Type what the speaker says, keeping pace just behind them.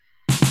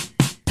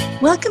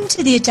Welcome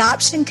to the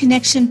Adoption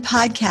Connection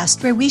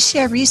podcast, where we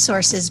share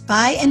resources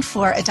by and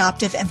for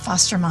adoptive and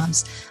foster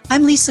moms.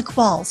 I'm Lisa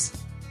Qualls.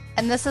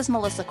 And this is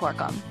Melissa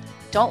Corkum.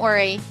 Don't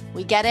worry,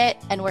 we get it,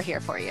 and we're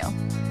here for you.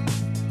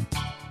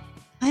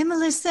 Hi,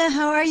 Melissa.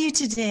 How are you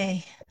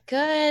today?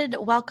 Good.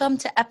 Welcome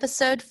to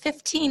episode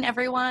 15,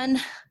 everyone.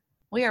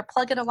 We are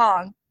plugging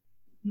along.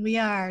 We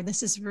are.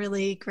 This is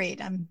really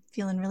great. I'm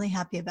feeling really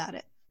happy about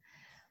it.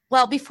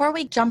 Well, before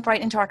we jump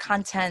right into our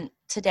content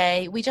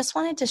today, we just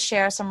wanted to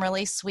share some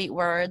really sweet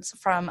words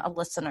from a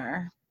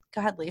listener.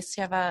 Go ahead, Lisa.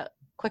 Do you have a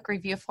quick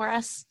review for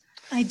us?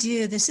 I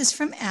do. This is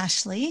from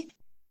Ashley.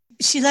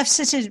 She left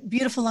such a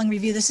beautiful long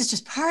review. This is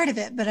just part of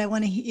it, but I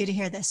want you to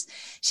hear this.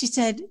 She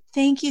said,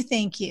 thank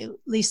you,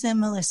 Lisa and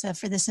Melissa,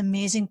 for this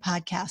amazing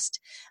podcast.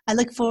 I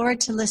look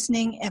forward to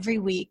listening every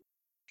week.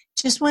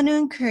 Just want to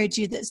encourage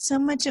you that so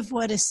much of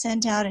what is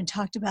sent out and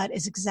talked about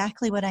is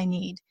exactly what I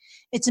need.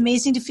 It's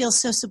amazing to feel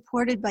so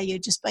supported by you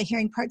just by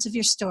hearing parts of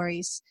your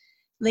stories.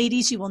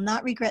 Ladies, you will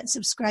not regret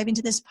subscribing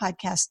to this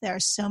podcast. There are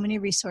so many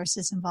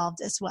resources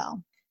involved as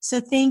well. So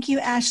thank you,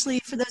 Ashley,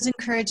 for those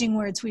encouraging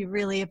words. We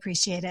really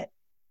appreciate it.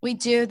 We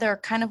do. They're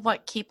kind of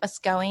what keep us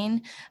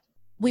going.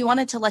 We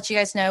wanted to let you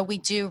guys know we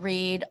do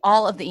read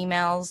all of the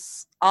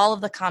emails, all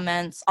of the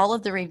comments, all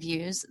of the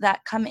reviews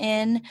that come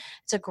in.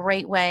 It's a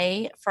great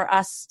way for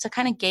us to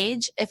kind of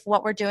gauge if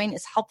what we're doing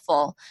is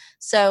helpful.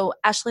 So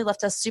Ashley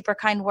left us super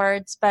kind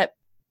words, but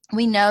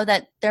we know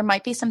that there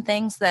might be some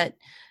things that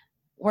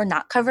we're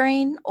not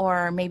covering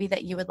or maybe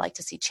that you would like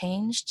to see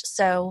changed.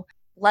 So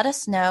let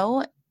us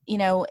know,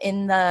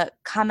 in the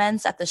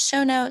comments at the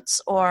show notes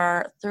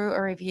or through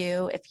a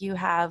review. If you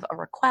have a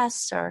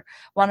request or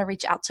want to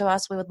reach out to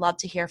us, we would love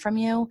to hear from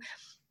you.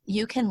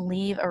 You can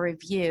leave a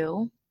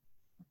review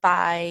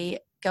by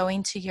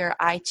going to your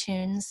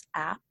iTunes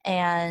app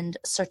and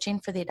searching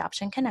for the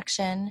Adoption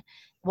Connection.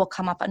 Will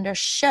come up under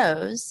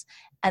shows,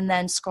 and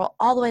then scroll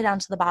all the way down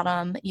to the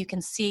bottom. You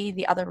can see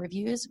the other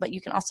reviews, but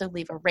you can also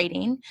leave a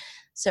rating.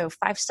 So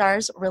 5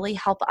 stars really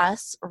help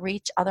us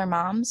reach other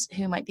moms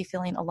who might be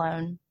feeling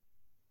alone.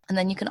 And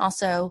then you can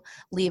also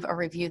leave a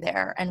review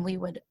there, and we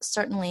would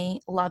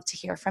certainly love to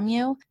hear from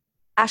you.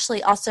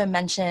 Ashley also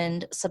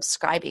mentioned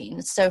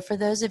subscribing. So for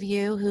those of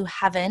you who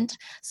haven't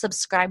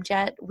subscribed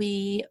yet,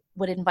 we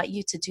would invite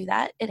you to do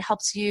that. It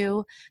helps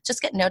you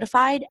just get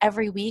notified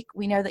every week.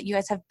 We know that you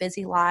guys have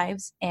busy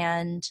lives,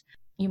 and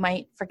you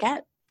might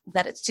forget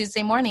that it's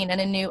Tuesday morning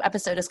and a new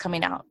episode is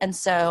coming out. And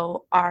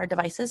so our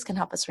devices can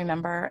help us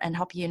remember and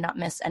help you not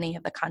miss any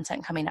of the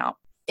content coming out.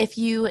 If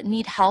you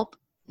need help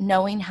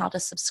knowing how to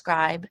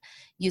subscribe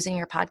using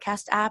your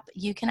podcast app,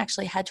 you can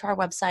actually head to our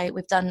website.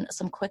 We've done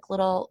some quick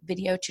little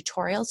video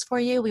tutorials for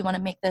you. We want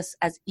to make this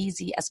as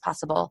easy as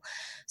possible.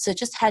 So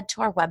just head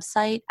to our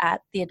website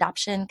at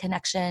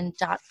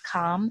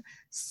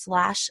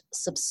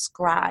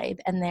theadoptionconnection.com/subscribe.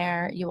 And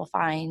there you will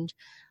find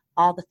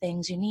all the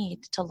things you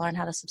need to learn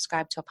how to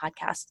subscribe to a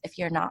podcast if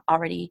you're not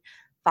already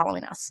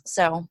following us.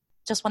 So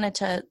just wanted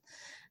to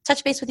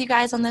touch base with you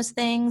guys on those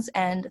things.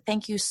 And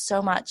thank you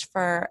so much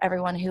for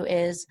everyone who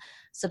is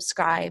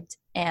subscribed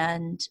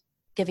and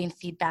giving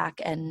feedback,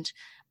 and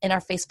in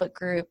our Facebook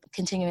group,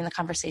 continuing the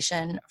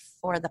conversation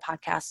for the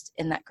podcast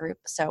in that group.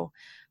 So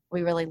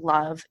we really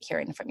love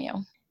hearing from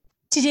you.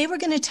 Today, we're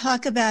going to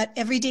talk about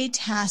everyday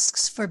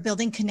tasks for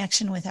building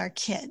connection with our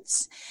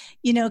kids.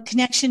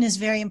 Connection is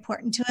very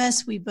important to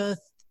us. We both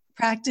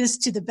practice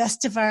to the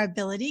best of our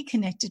ability,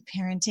 connected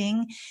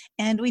parenting.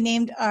 And we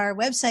named our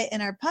website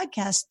and our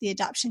podcast The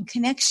Adoption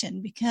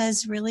Connection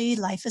because really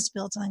life is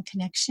built on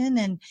connection,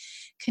 and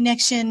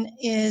connection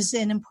is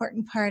an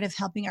important part of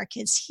helping our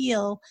kids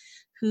heal,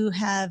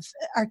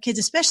 our kids,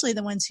 especially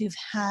the ones who've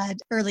had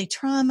early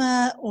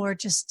trauma or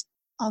just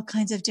all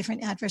kinds of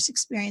different adverse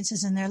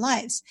experiences in their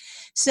lives.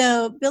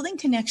 So building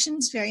connection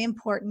is very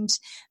important,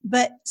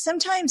 but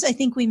sometimes I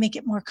think we make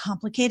it more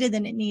complicated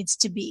than it needs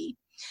to be.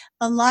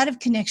 A lot of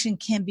connection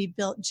can be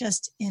built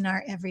just in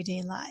our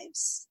everyday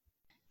lives.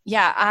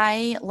 Yeah,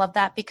 I love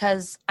that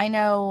because I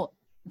know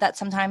that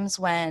sometimes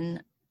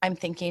when I'm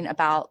thinking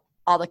about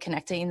all the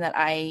connecting that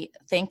I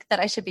think that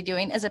I should be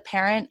doing as a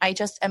parent, I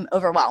just am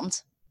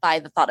overwhelmed by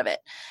the thought of it.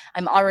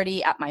 I'm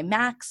already at my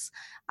max.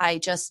 I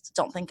just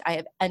don't think I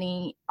have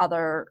any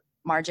other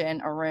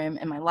margin or room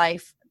in my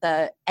life.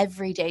 The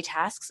everyday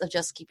tasks of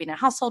just keeping a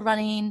household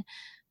running,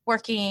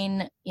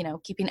 working,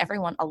 keeping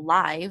everyone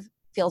alive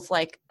feels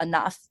like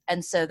enough.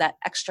 And so that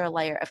extra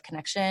layer of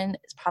connection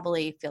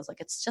probably feels like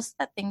it's just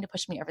that thing to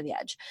push me over the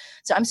edge.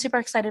 So I'm super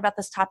excited about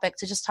this topic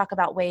to just talk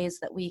about ways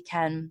that we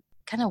can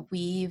kind of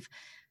weave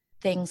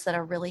things that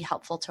are really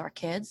helpful to our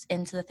kids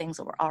into the things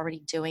that we're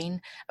already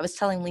doing. I was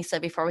telling Lisa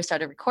before we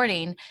started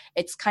recording,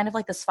 it's kind of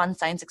like this fun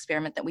science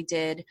experiment that we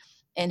did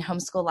in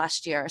homeschool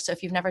last year. So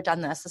if you've never done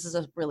this, this is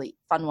a really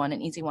fun one,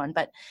 an easy one.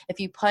 But if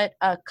you put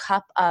a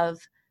cup of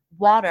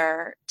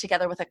water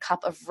together with a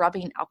cup of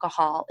rubbing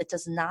alcohol, it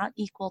does not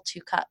equal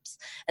 2 cups.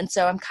 And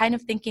so I'm kind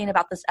of thinking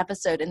about this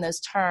episode in those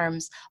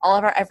terms, all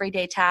of our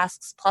everyday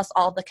tasks, plus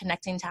all the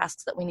connecting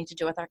tasks that we need to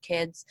do with our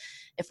kids.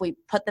 If we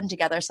put them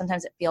together,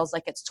 sometimes it feels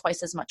like it's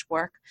twice as much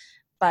work.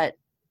 But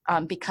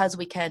because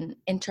we can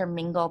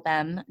intermingle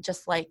them,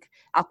 just like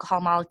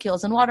alcohol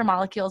molecules and water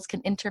molecules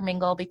can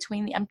intermingle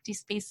between the empty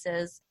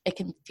spaces. It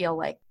can feel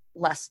like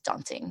less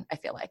daunting, I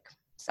feel like.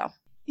 So.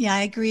 Yeah,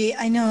 I agree.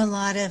 I know a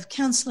lot of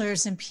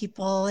counselors and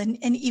people, and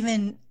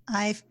even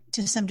I,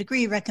 to some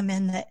degree,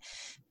 recommend that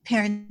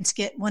parents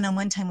get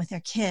one-on-one time with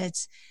their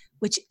kids,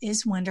 which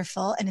is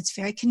wonderful and it's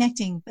very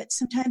connecting. But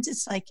sometimes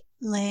it's like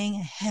laying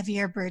a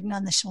heavier burden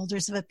on the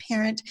shoulders of a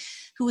parent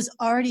who was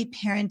already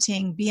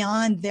parenting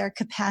beyond their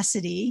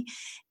capacity.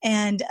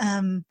 And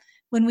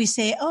when we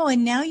say, oh,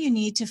 and now you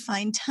need to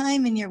find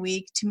time in your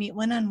week to meet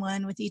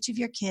one-on-one with each of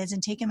your kids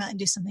and take them out and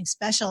do something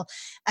special,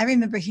 I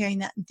remember hearing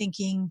that and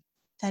thinking,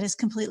 that is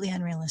completely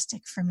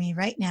unrealistic for me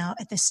right now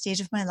at this stage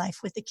of my life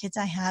with the kids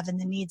I have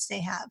and the needs they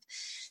have.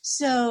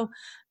 So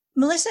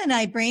Melissa and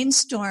I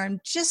brainstormed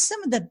just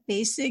some of the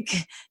basic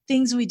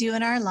things we do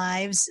in our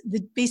lives,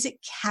 the basic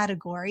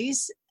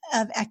categories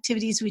of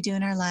activities we do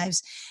in our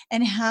lives,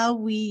 and how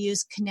we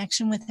use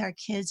connection with our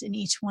kids in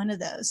each one of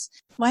those.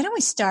 Why don't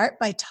we start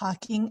by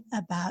talking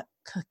about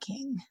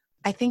cooking?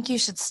 I think you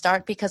should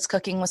start because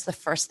cooking was the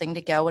first thing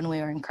to go when we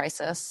were in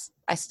crisis.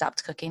 I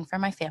stopped cooking for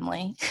my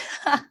family.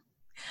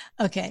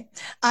 Okay,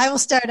 I will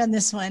start on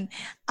this one.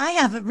 I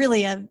have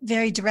a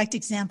very direct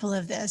example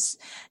of this.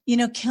 You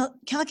know,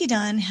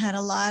 Calcadon had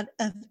a lot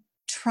of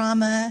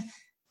trauma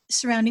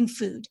surrounding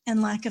food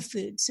and lack of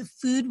food. So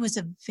food was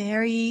a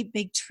very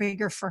big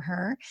trigger for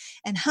her,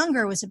 and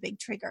hunger was a big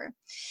trigger.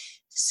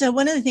 So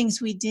one of the things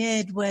we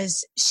did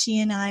was she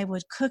and I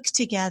would cook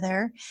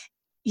together.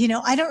 You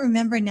know, I don't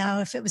remember now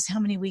if it was how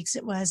many weeks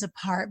it was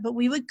apart, but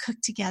we would cook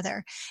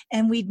together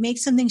and we'd make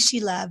something she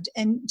loved.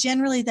 And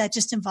generally that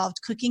just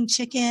involved cooking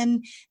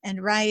chicken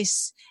and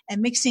rice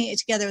and mixing it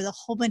together with a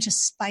whole bunch of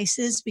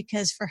spices,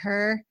 because for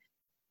her,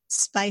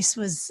 spice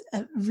was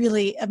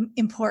really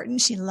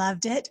important. She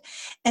loved it.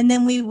 And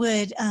then we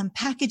would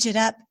package it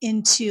up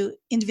into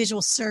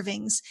individual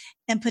servings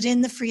and put it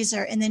in the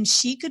freezer. And then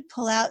she could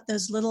pull out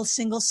those little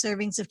single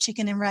servings of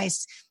chicken and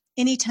rice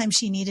anytime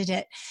she needed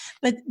it.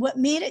 But what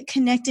made it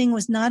connecting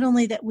was not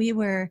only that we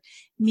were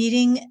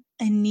meeting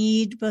a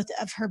need both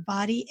of her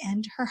body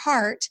and her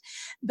heart,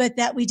 but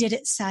that we did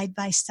it side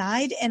by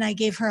side. And I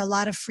gave her a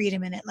lot of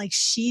freedom in it. Like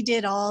she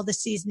did all the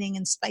seasoning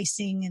and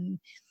spicing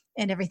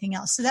and everything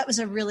else. So that was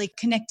a really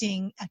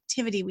connecting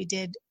activity we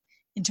did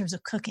in terms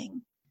of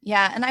cooking.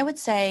 Yeah. And I would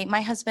say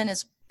my husband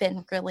has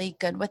been really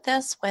good with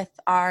this with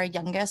our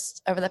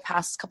youngest over the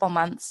past couple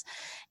months.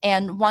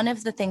 And one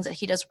of the things that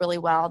he does really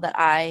well that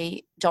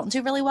I don't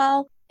do really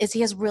well is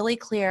he has really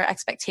clear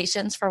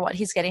expectations for what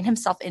he's getting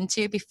himself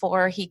into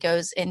before he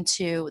goes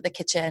into the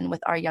kitchen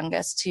with our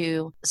youngest,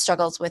 who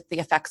struggles with the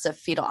effects of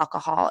fetal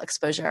alcohol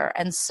exposure.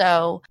 And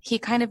so he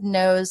kind of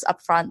knows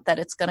up front that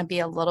it's going to be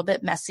a little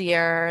bit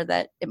messier,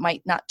 that it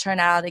might not turn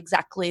out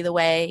exactly the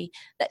way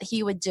that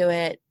he would do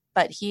it,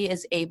 but he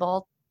is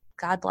able,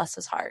 God bless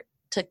his heart,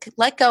 to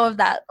let go of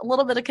that a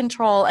little bit of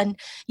control. And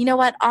you know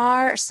what?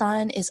 Our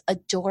son is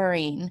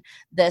adoring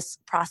this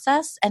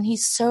process, and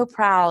he's so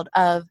proud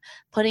of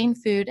putting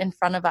food in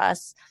front of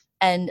us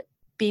and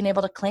being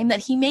able to claim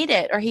that he made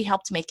it or he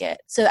helped make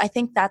it. So I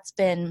think that's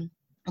been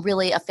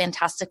really a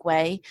fantastic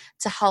way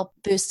to help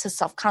boost his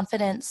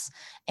self-confidence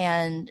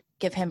and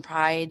give him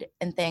pride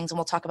in things. And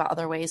we'll talk about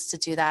other ways to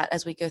do that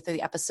as we go through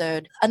the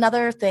episode.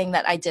 Another thing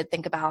that I did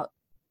think about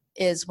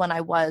is when I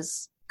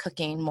was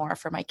cooking more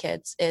for my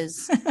kids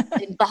is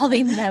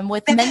involving them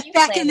with menu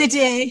back planning. in the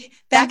day.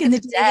 Back in the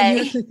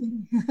day.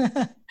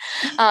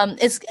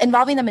 Is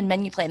involving them in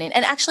menu planning.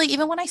 And actually,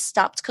 even when I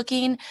stopped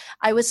cooking,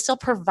 I was still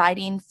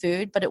providing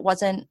food, but it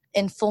wasn't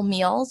in full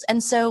meals.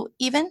 And so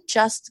even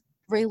just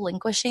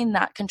relinquishing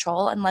that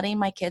control and letting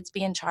my kids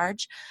be in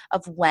charge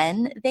of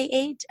when they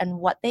ate and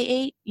what they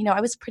ate, you know,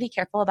 I was pretty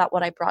careful about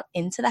what I brought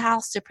into the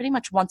house. So pretty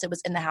much once it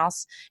was in the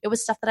house, it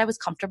was stuff that I was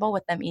comfortable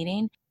with them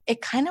eating.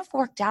 It kind of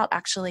worked out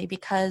actually,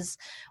 because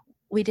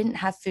we didn't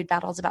have food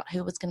battles about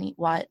who was going to eat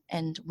what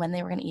and when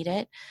they were going to eat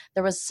it.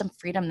 There was some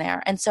freedom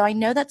there. And so I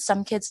know that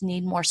some kids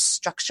need more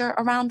structure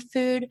around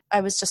food.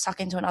 I was just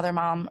talking to another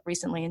mom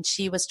recently, and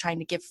she was trying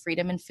to give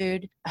freedom in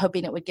food,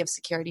 hoping it would give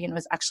security, and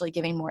was actually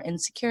giving more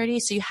insecurity.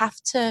 So you have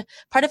to,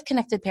 part of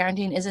connected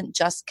parenting isn't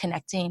just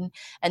connecting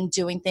and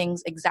doing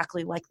things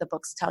exactly like the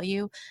books tell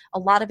you. A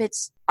lot of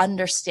it's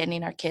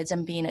understanding our kids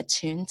and being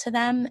attuned to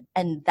them.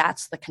 And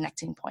that's the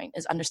connecting point,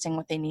 is understanding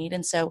what they need.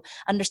 And so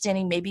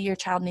understanding maybe your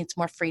child needs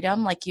more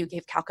freedom, like you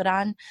gave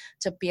Calcadon,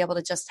 to be able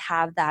to just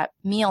have that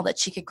meal that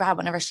she could grab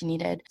whenever she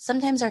needed.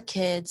 Sometimes our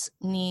kids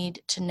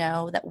need to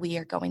know that we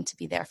are going to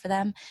be there for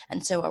them.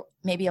 And so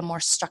maybe a more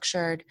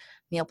structured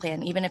meal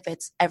plan, even if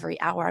it's every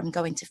hour I'm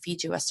going to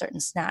feed you a certain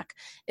snack,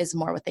 is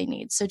more what they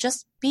need. So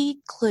just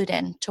be clued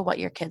in to what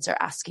your kids are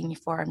asking you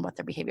for and what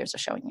their behaviors are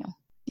showing you.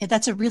 Yeah,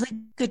 that's a really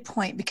good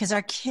point, because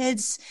our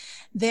kids,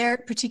 their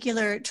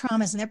particular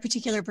traumas and their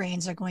particular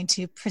brains are going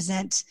to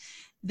present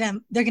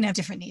them. They're going to have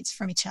different needs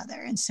from each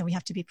other. And so we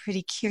have to be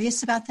pretty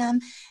curious about them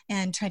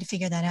and try to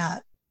figure that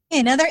out.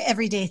 Another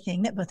everyday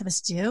thing that both of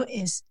us do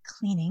is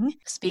cleaning.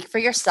 Speak for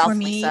yourself, for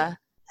me, Lisa.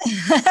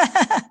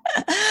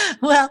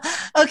 Well,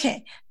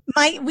 okay.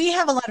 We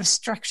have a lot of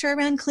structure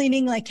around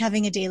cleaning, like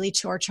having a daily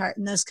chore chart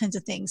and those kinds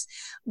of things.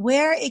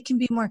 Where it can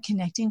be more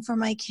connecting for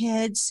my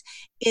kids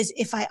is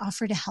if I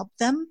offer to help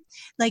them.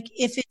 Like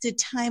if it's a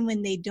time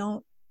when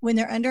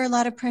they're under a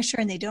lot of pressure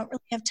and they don't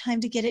really have time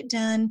to get it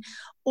done,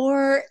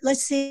 or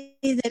let's say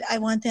that I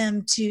want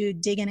them to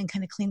dig in and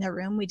kind of clean their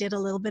room. We did a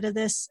little bit of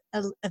this,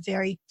 a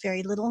very,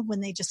 very little when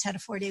they just had a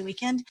 4-day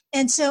weekend.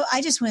 And so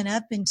I just went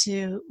up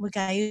into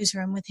Wagayu's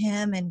room with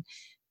him and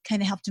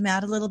kind of helped him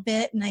out a little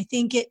bit. And I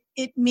think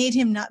it made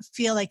him not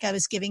feel like I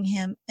was giving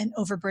him an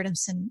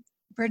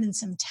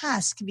burdensome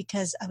task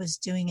because I was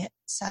doing it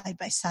side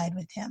by side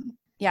with him.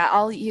 Yeah,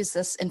 I'll use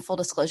this in full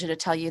disclosure to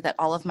tell you that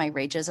all of my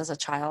rages as a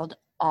child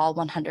all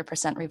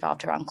 100%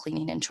 revolved around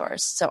cleaning and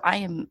chores. So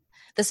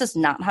this is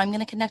not how I'm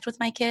going to connect with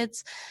my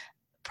kids,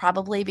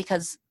 probably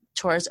because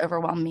chores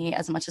overwhelm me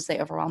as much as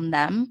they overwhelm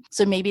them.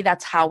 So maybe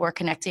that's how we're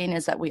connecting,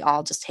 is that we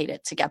all just hate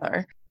it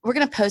together. We're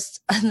going to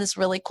post this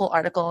really cool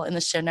article in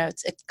the show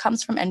notes. It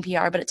comes from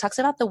NPR, but it talks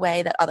about the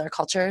way that other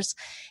cultures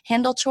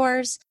handle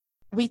chores.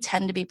 We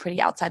tend to be pretty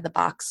outside the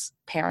box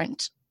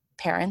parents,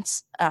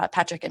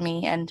 Patrick and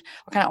me, and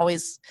we're kind of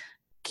always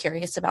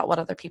curious about what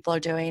other people are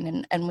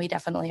doing. And we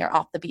definitely are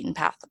off the beaten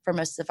path for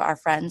most of our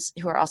friends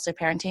who are also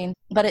parenting.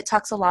 But it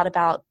talks a lot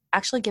about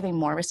actually giving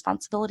more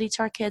responsibility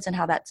to our kids and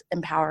how that's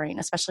empowering,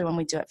 especially when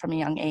we do it from a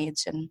young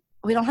age. And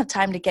we don't have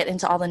time to get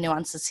into all the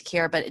nuances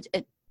here, but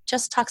it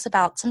just talks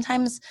about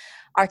sometimes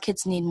our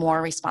kids need more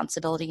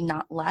responsibility,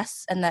 not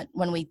less. And that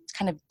when we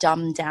kind of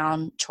dumb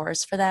down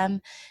chores for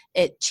them,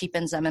 it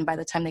cheapens them. And by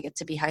the time they get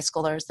to be high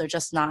schoolers, they're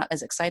just not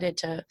as excited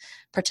to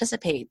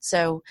participate.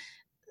 So,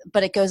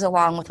 but it goes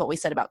along with what we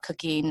said about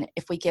cooking.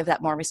 If we give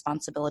that more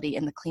responsibility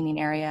in the cleaning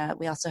area,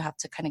 we also have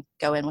to kind of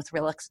go in with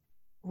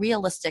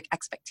realistic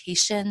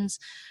expectations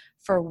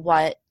for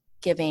what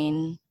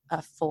giving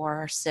a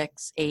 4,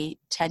 6, 8,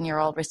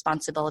 10-year-old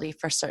responsibility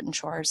for certain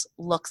chores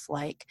looks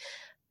like.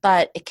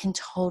 But it can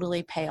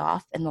totally pay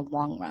off in the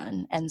long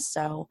run. And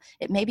so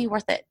it may be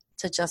worth it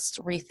to just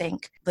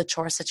rethink the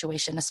chore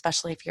situation,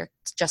 especially if you're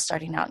just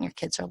starting out and your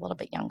kids are a little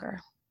bit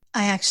younger.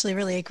 I actually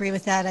really agree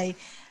with that.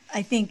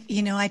 I think,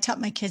 I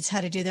taught my kids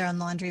how to do their own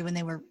laundry when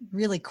they were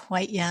really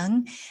quite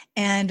young.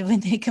 And when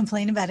they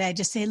complain about it, I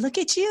just say, look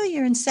at you,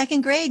 you're in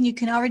 2nd grade and you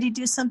can already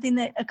do something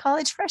that a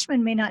college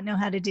freshman may not know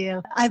how to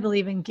do. I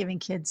believe in giving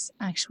kids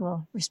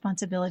actual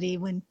responsibility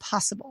when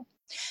possible.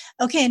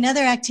 Okay,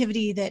 another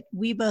activity that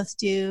we both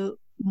do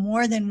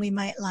more than we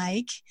might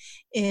like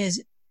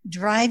is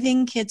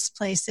driving kids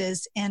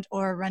places and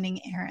or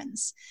running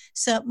errands.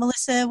 So,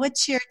 Melissa,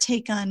 what's your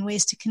take on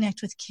ways to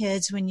connect with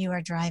kids when you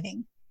are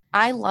driving?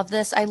 I love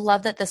this. I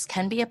love that this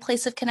can be a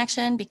place of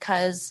connection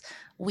because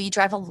we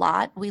drive a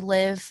lot. We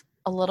live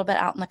a little bit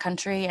out in the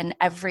country and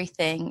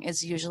everything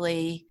is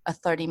usually a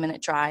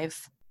 30-minute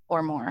drive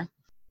or more.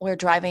 We're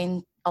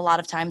driving a lot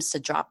of times to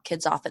drop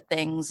kids off at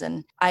things.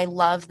 And I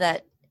love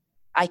that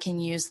I can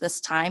use this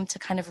time to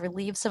kind of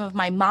relieve some of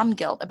my mom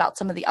guilt about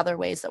some of the other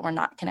ways that we're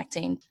not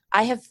connecting.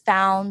 I have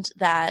found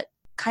that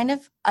kind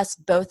of us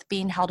both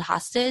being held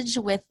hostage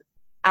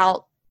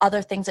without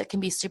other things that can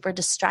be super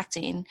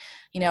distracting.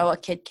 A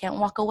kid can't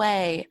walk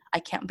away. I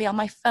can't be on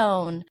my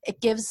phone.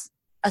 It gives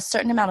a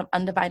certain amount of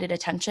undivided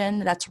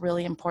attention that's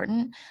really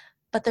important.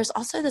 But there's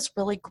also this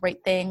really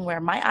great thing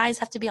where my eyes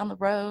have to be on the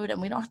road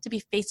and we don't have to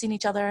be facing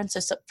each other. And so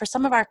for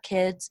some of our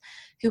kids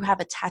who have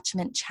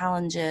attachment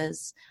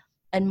challenges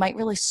and might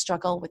really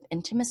struggle with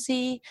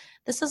intimacy,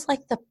 this is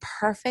like the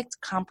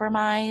perfect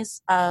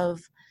compromise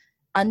of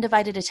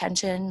undivided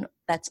attention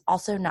that's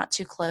also not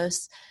too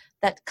close,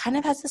 that kind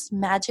of has this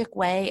magic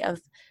way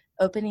of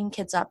opening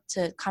kids up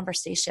to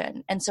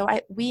conversation. And so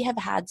we have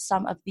had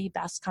some of the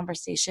best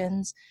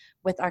conversations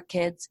with our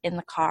kids in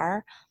the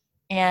car.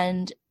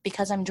 And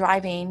because I'm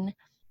driving,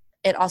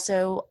 it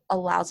also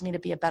allows me to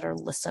be a better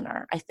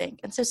listener, I think.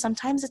 And so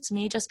sometimes it's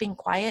me just being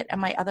quiet and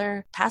my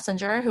other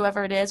passenger,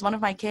 whoever it is, one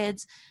of my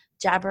kids,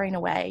 jabbering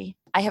away.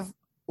 I have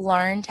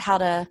learned how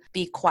to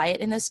be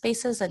quiet in those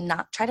spaces and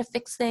not try to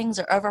fix things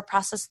or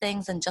overprocess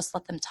things and just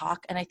let them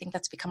talk. And I think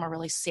that's become a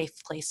really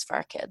safe place for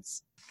our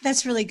kids.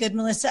 That's really good,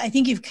 Melissa. I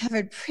think you've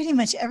covered pretty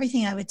much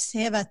everything I would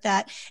say about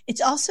that.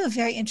 It's also a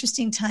very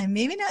interesting time,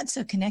 maybe not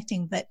so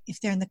connecting, but if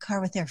they're in the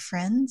car with their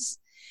friends,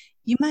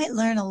 you might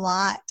learn a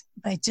lot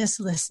by just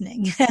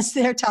listening as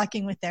they're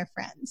talking with their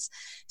friends.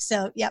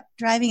 So, yep,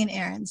 driving and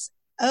errands.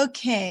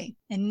 Okay,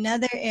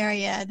 another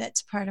area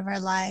that's part of our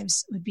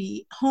lives would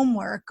be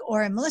homework,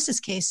 or in Melissa's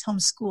case,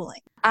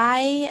 homeschooling.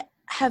 I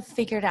have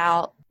figured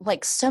out,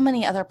 like so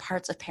many other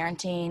parts of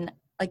parenting,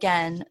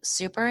 again,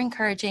 super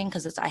encouraging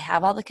because I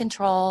have all the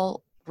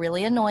control,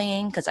 really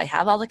annoying because I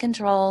have all the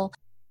control.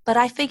 But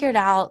I figured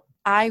out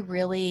I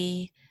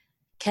really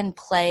can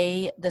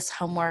play this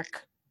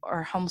homework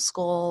or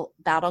homeschool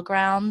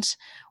battleground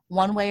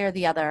one way or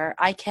the other.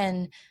 I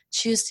can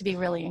choose to be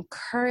really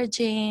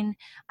encouraging.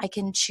 I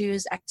can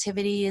choose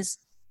activities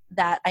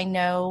that I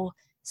know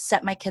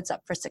set my kids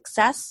up for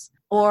success,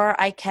 or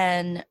I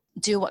can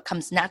do what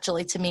comes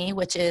naturally to me,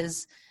 which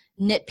is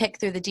nitpick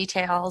through the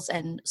details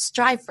and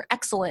strive for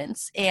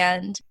excellence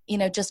and,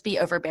 just be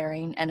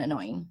overbearing and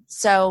annoying.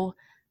 So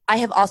I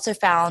have also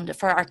found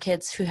for our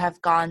kids who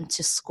have gone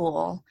to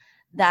school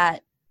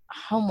that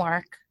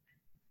homework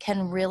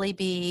can really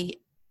be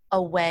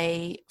a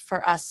way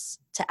for us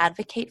to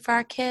advocate for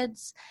our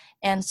kids.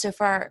 And so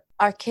for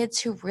our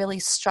kids who really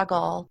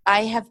struggle,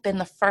 I have been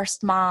the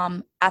first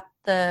mom at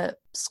the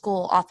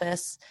school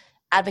office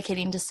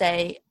advocating to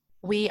say,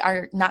 we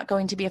are not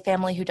going to be a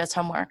family who does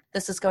homework.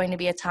 This is going to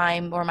be a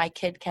time where my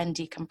kid can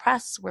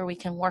decompress, where we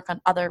can work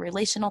on other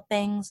relational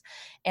things.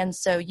 And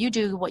so you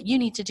do what you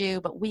need to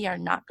do, but we are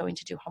not going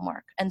to do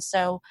homework. And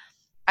so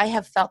I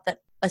have felt that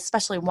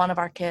especially one of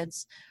our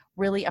kids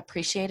really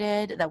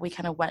appreciated that we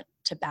kind of went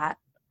to bat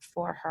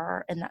for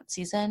her in that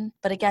season.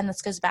 But again,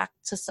 this goes back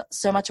to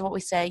so much of what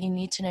we say. You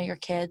need to know your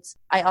kids.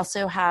 I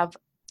also have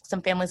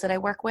some families that I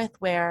work with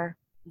where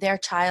their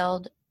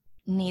child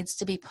needs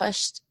to be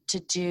pushed to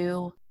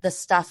do the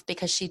stuff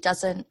because she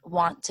doesn't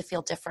want to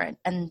feel different.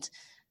 And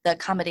the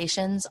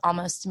accommodations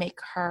almost make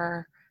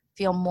her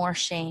feel more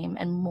shame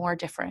and more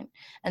different.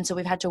 And so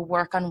we've had to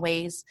work on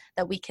ways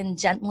that we can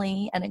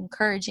gently and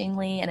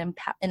encouragingly and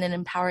in an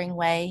empowering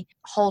way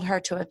hold her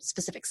to a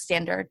specific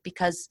standard,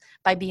 because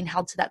by being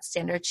held to that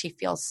standard, she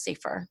feels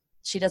safer.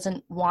 She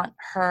doesn't want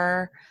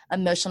her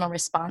emotional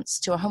response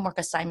to a homework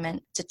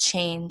assignment to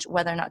change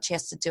whether or not she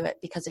has to do it,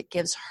 because it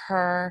gives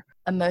her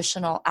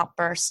emotional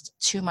outburst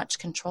too much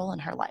control in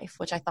her life,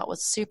 which I thought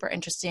was super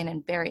interesting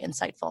and very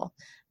insightful.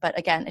 But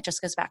again, it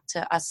just goes back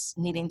to us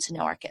needing to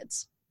know our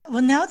kids.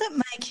 Well, now that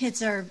my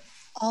kids are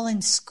all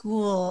in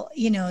school,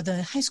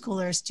 the high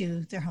schoolers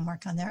do their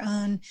homework on their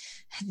own.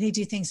 They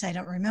do things I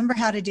don't remember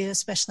how to do,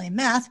 especially in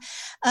math.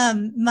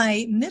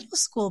 My middle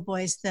school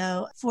boys,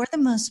 though, for the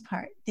most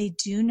part, they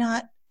do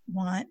not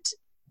want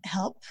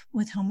help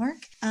with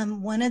homework.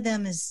 One of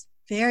them is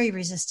very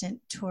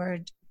resistant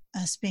toward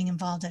us being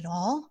involved at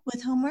all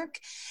with homework.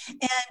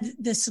 And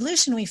the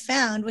solution we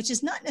found, which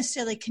is not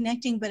necessarily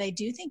connecting, but I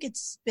do think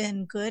it's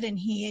been good, and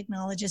he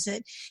acknowledges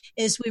it,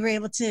 is we were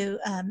able to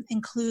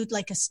include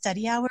like a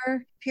study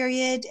hour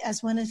period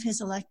as one of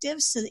his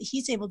electives so that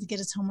he's able to get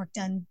his homework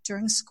done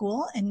during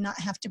school and not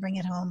have to bring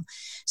it home.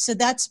 So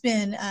that's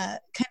been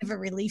kind of a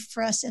relief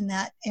for us in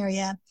that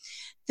area.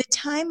 The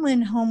time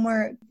when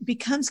homework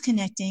becomes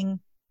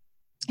connecting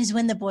is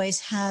when the boys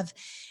have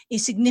a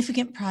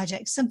significant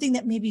project, something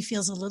that maybe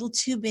feels a little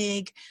too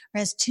big or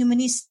has too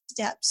many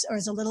steps or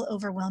is a little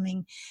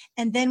overwhelming.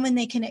 And then when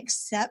they can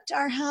accept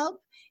our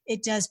help,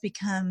 it does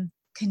become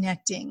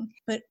connecting.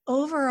 But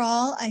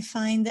overall, I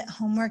find that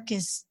homework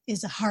is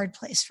a hard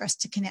place for us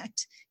to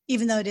connect,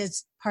 even though it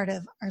is part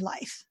of our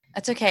life.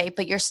 That's okay,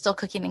 but you're still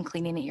cooking and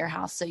cleaning at your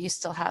house, so you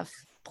still have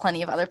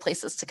plenty of other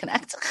places to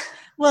connect.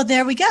 Well,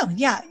 there we go.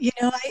 Yeah,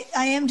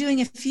 I am doing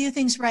a few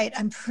things right,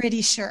 I'm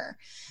pretty sure.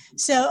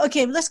 So,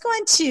 okay, let's go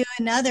on to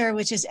another,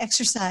 which is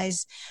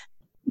exercise.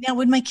 Now,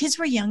 when my kids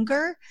were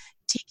younger,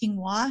 taking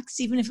walks,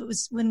 even if it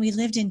was when we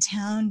lived in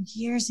town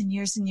years and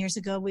years and years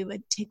ago, we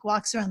would take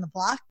walks around the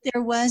block.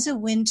 There was a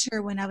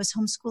winter when I was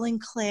homeschooling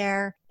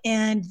Claire,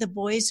 and the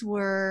boys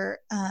were,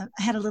 I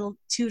had a little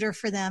tutor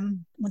for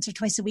them once or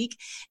twice a week.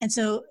 And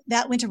so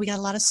that winter we got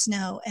a lot of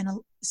snow. And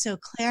so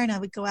Claire and I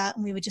would go out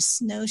and we would just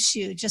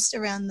snowshoe just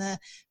around the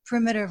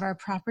perimeter of our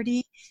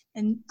property.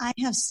 And I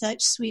have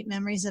such sweet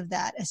memories of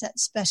that as that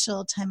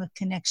special time of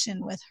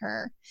connection with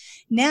her.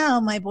 Now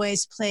my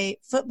boys play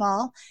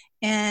football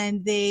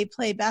and they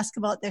play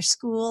basketball at their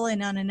school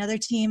and on another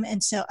team.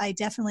 And so I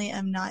definitely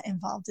am not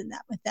involved in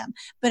that with them.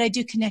 But I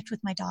do connect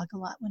with my dog a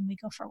lot when we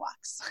go for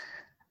walks.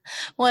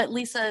 Well,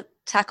 Lisa,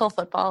 tackle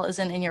football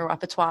isn't in your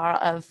repertoire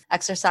of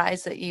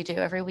exercise that you do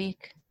every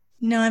week?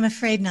 No, I'm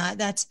afraid not.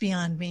 That's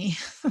beyond me.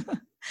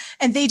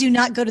 And they do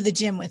not go to the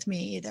gym with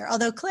me either,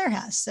 although Claire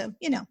has. So,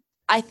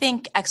 I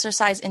think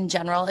exercise in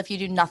general, if you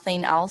do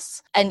nothing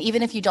else, and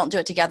even if you don't do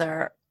it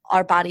together,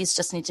 our bodies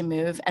just need to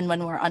move. And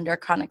when we're under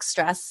chronic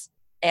stress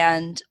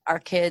and our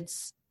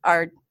kids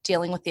are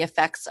dealing with the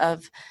effects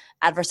of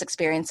adverse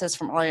experiences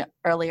from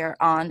earlier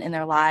on in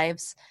their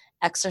lives,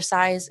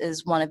 exercise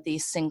is one of the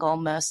single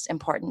most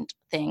important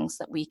things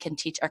that we can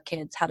teach our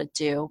kids how to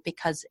do,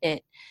 because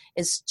it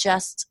is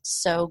just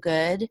so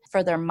good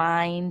for their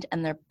mind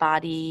and their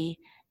body.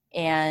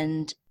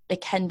 And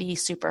it can be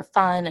super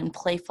fun and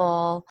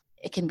playful.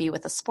 It can be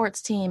with a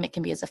sports team. It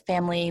can be as a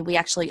family. We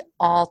actually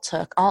all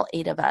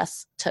 8 of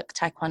us took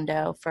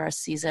Taekwondo for a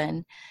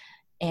season,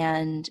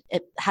 and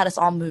it had us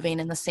all moving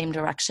in the same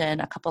direction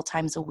a couple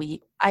times a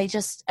week. I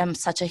just am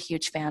such a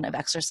huge fan of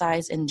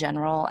exercise in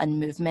general and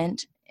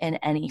movement in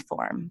any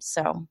form.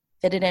 So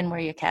fit it in where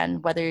you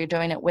can, whether you're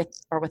doing it with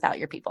or without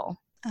your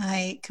people.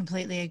 I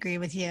completely agree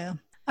with you.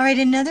 All right,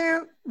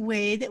 another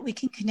way that we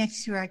can connect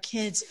through our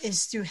kids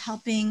is through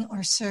helping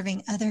or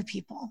serving other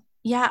people.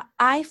 Yeah,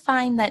 I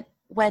find that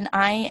when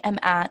I am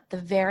at the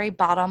very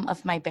bottom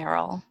of my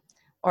barrel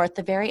or at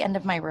the very end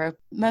of my rope,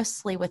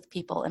 mostly with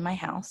people in my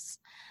house,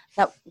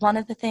 that one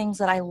of the things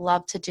that I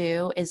love to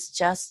do is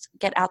just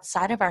get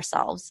outside of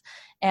ourselves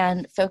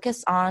and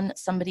focus on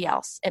somebody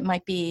else. It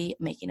might be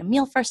making a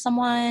meal for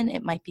someone.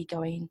 It might be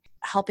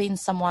helping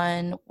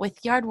someone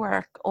with yard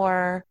work,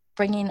 or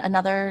bringing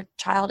another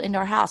child into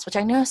our house, which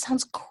I know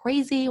sounds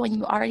crazy when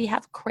you already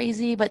have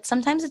crazy, but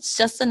sometimes it's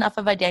just enough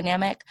of a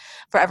dynamic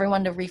for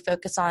everyone to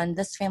refocus on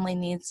this family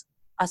needs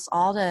us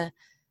all to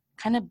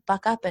kind of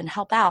buck up and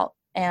help out.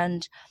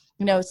 And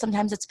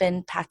sometimes it's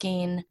been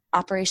packing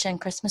Operation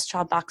Christmas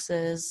Child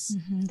boxes.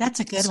 That's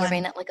a good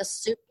serving one. at like a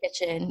soup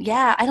kitchen.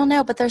 Yeah, I don't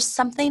know, but there's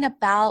something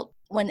about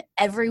when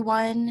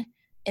everyone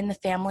in the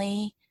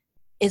family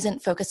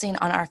isn't focusing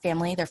on our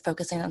family, they're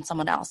focusing on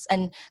someone else.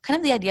 And kind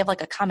of the idea of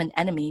like a common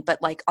enemy,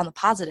 but like on the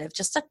positive,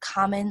 just a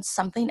common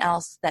something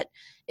else that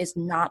is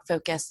not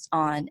focused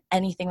on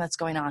anything that's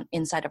going on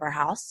inside of our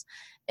house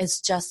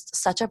is just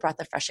such a breath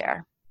of fresh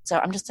air. So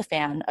I'm just a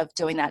fan of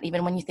doing that.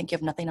 Even when you think you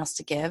have nothing else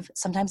to give,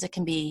 sometimes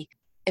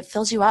it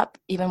fills you up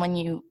even when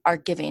you are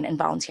giving and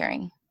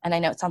volunteering. And I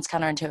know it sounds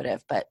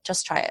counterintuitive, but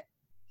just try it.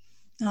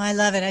 Oh, I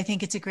love it. I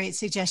think it's a great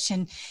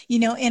suggestion.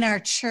 In our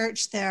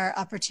church, there are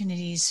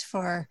opportunities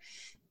for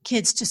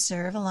kids to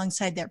serve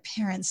alongside their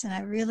parents. And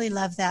I really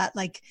love that.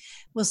 Like,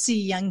 we'll see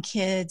young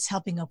kids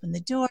helping open the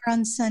door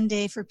on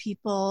Sunday for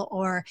people,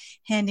 or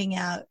handing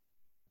out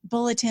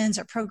bulletins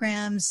or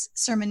programs,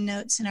 sermon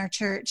notes in our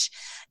church.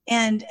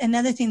 And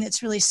another thing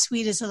that's really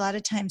sweet is a lot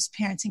of times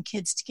parents and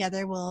kids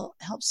together will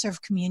help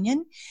serve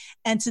communion.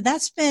 And so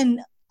that's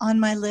been on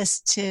my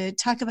list to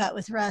talk about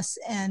with Russ,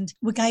 and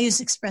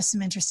Wagayu's expressed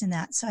some interest in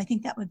that. So I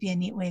think that would be a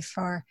neat way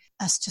for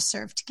us to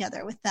serve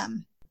together with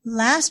them.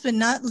 Last but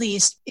not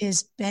least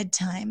is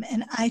bedtime.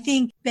 And I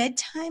think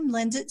bedtime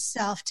lends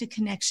itself to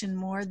connection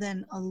more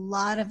than a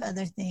lot of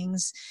other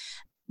things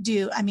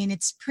do. I mean,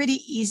 it's pretty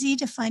easy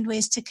to find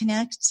ways to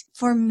connect.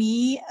 For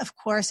me, of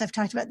course, I've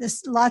talked about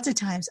this lots of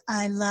times.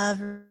 I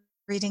love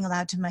reading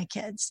aloud to my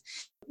kids.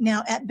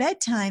 Now, at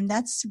bedtime,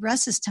 that's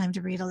Russ's time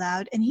to read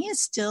aloud, and he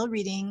is still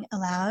reading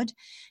aloud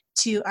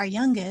to our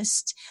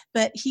youngest,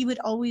 but he would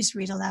always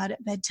read aloud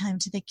at bedtime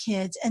to the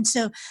kids. And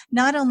so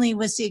not only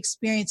was the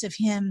experience of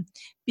him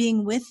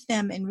being with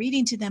them and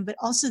reading to them, but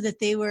also that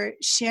they were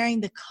sharing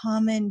the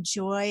common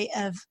joy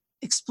of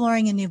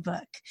exploring a new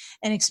book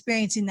and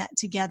experiencing that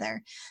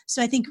together.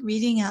 So I think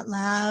reading out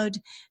loud,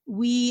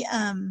 we,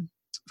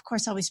 of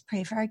course, always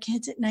pray for our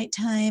kids at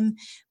nighttime.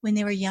 When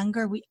they were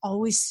younger, we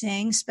always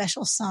sang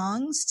special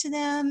songs to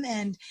them.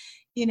 And,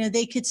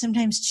 they could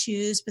sometimes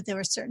choose, but there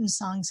were certain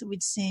songs that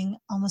we'd sing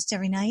almost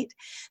every night.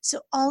 So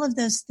all of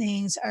those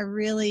things are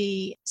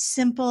really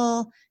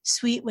simple,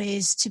 sweet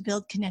ways to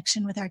build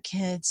connection with our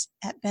kids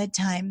at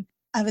bedtime.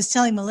 I was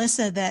telling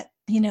Melissa that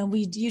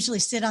we'd usually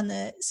sit on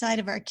the side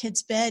of our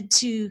kids' bed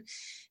to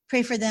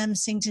pray for them,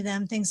 sing to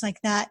them, things like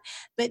that.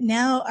 But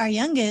now our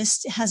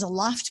youngest has a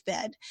loft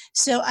bed.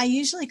 So I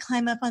usually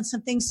climb up on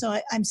something. So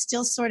I'm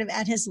still sort of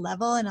at his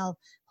level, and I'll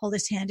hold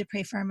his hand to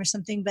pray for him or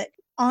something. But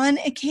on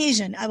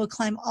occasion, I will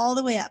climb all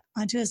the way up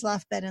onto his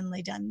loft bed and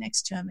lay down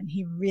next to him. And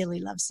he really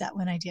loves that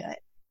when I do it.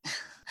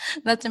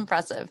 That's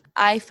impressive.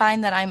 I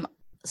find that I'm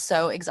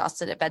so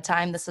exhausted at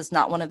bedtime. This is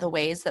not one of the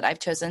ways that I've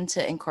chosen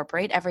to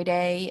incorporate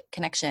everyday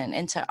connection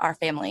into our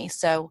family.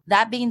 So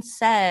that being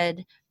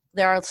said,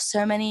 there are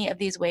so many of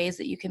these ways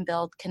that you can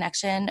build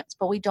connection,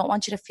 but we don't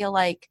want you to feel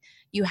like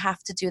you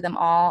have to do them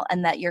all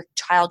and that your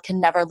child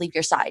can never leave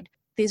your side.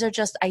 These are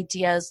just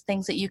ideas,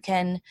 things that you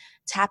can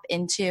tap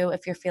into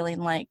if you're feeling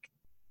like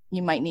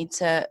you might need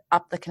to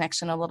up the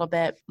connection a little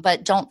bit,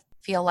 but don't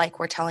feel like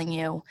we're telling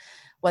you,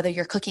 whether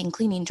you're cooking,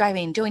 cleaning,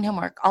 driving, doing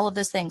homework, all of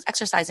those things,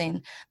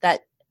 exercising,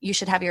 that you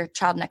should have your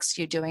child next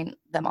to you doing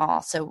them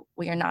all. So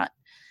we are not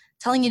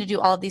telling you to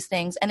do all of these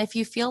things. And if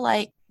you feel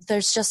like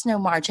there's just no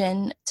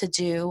margin to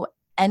do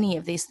any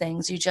of these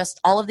things,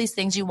 all of these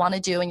things you want to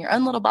do in your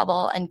own little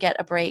bubble and get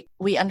a break,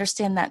 we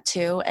understand that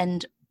too.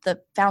 And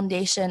the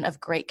foundation of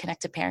great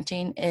connected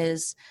parenting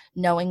is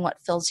knowing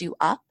what fills you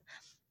up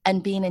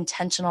and being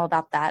intentional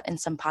about that in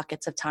some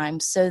pockets of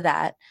time so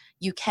that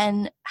you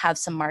can have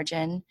some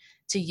margin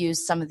to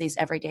use some of these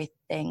everyday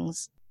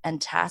things and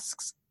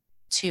tasks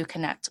to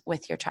connect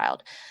with your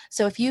child.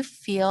 So if you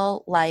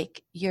feel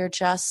like you're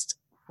just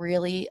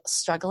really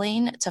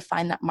struggling to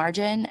find that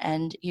margin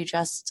and you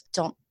just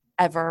don't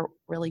ever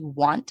really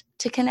want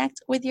to connect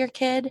with your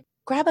kid,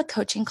 grab a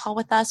coaching call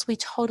with us. We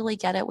totally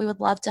get it. We would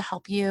love to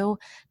help you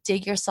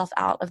dig yourself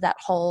out of that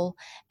hole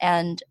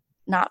and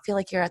not feel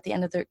like you're at the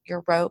end of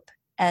your rope,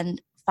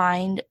 and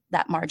find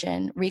that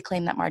margin,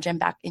 reclaim that margin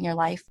back in your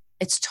life.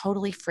 It's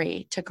totally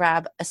free to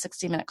grab a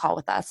 60-minute call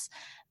with us.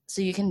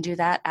 So you can do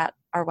that at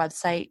our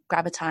website,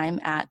 grab a time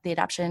at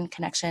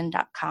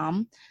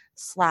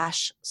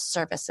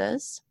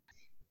theadoptionconnection.com/services.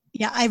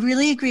 Yeah, I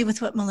really agree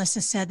with what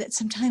Melissa said, that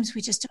sometimes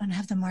we just don't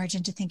have the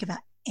margin to think about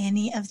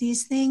any of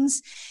these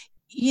things.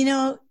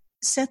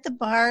 Set the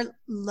bar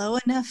low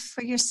enough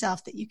for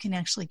yourself that you can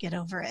actually get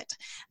over it.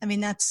 I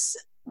mean, that's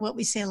what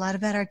we say a lot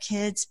about our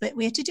kids, but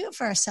we have to do it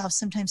for ourselves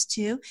sometimes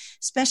too,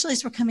 especially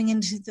as we're coming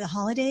into the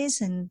holidays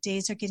and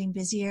days are getting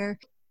busier.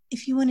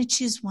 if you want to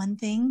choose one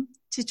thing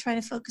to try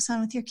to focus on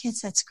with your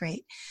kids, that's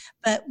great.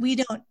 But we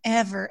don't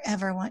ever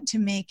want to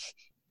make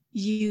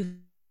you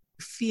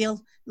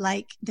feel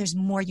like there's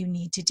more you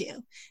need to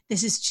do.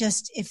 This is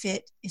just if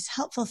it is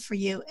helpful for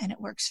you and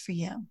it works for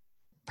you.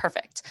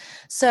 Perfect.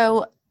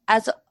 So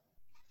as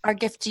our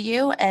gift to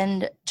you,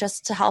 and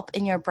just to help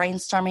in your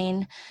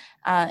brainstorming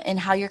and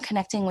how you're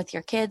connecting with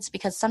your kids,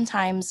 because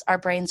sometimes our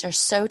brains are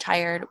so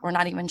tired, we're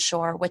not even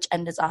sure which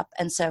end is up.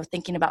 And so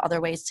thinking about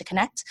other ways to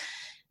connect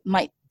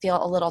might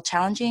feel a little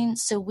challenging.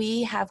 So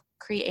we have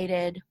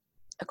created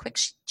a quick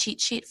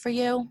cheat sheet for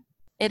you.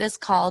 It is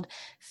called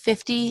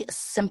 50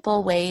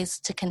 Simple Ways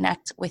to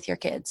Connect with Your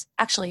Kids.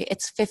 Actually,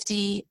 it's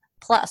 50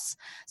 plus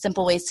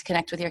simple ways to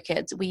connect with your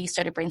kids. We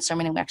started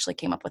brainstorming and we actually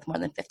came up with more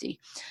than 50.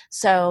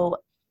 So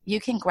you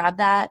can grab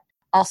that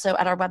also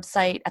at our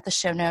website, at the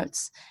show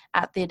notes,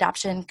 at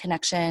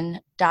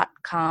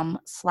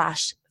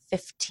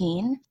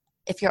theadoptionconnection.com/15.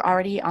 If you're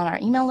already on our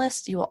email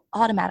list, you will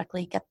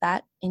automatically get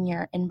that in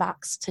your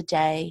inbox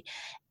today.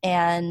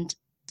 And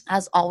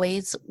as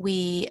always,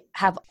 we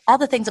have all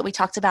the things that we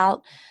talked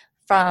about,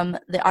 from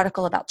the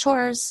article about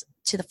chores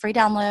to the free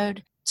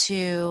download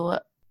to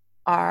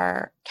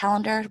our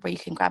calendar where you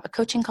can grab a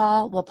coaching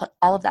call. We'll put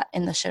all of that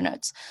in the show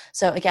notes.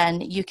 So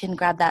again, you can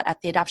grab that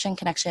at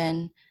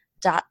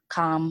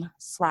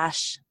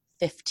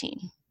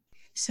theadoptionconnection.com/15.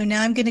 So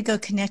now I'm going to go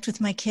connect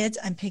with my kids.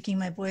 I'm picking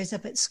my boys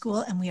up at school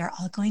and we are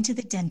all going to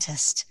the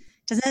dentist.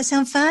 Doesn't that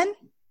sound fun?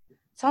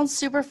 Sounds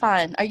super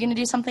fun. Are you going to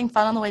do something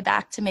fun on the way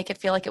back to make it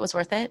feel like it was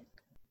worth it?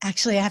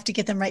 Actually, I have to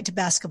get them right to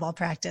basketball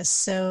practice,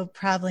 so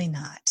probably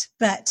not.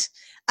 But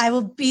I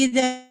will be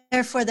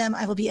there for them.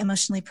 I will be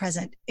emotionally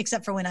present,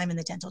 except for when I'm in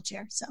the dental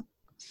chair. So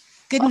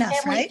good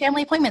enough, right?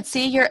 Family appointments.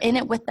 See, you're in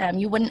it with them.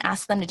 You wouldn't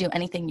ask them to do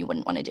anything you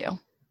wouldn't want to do.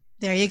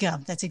 There you go.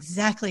 That's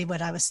exactly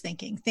what I was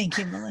thinking. Thank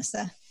you,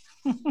 Melissa.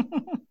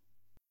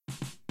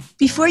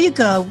 Before you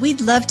go,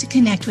 we'd love to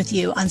connect with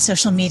you on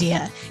social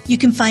media. You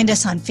can find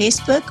us on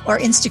Facebook or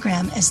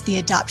Instagram as The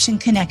Adoption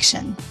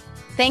Connection.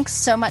 Thanks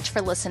so much for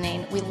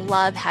listening. We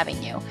love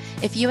having you.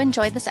 If you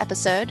enjoyed this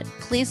episode,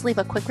 please leave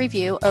a quick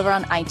review over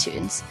on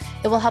iTunes.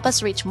 It will help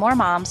us reach more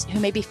moms who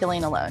may be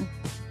feeling alone.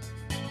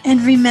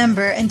 And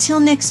remember, until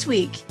next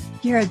week,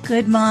 you're a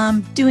good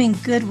mom doing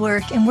good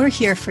work, and we're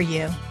here for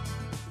you.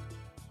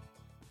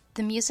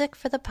 The music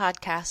for the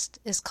podcast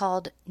is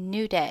called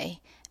New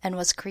Day and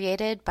was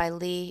created by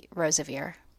Lee Rosevier.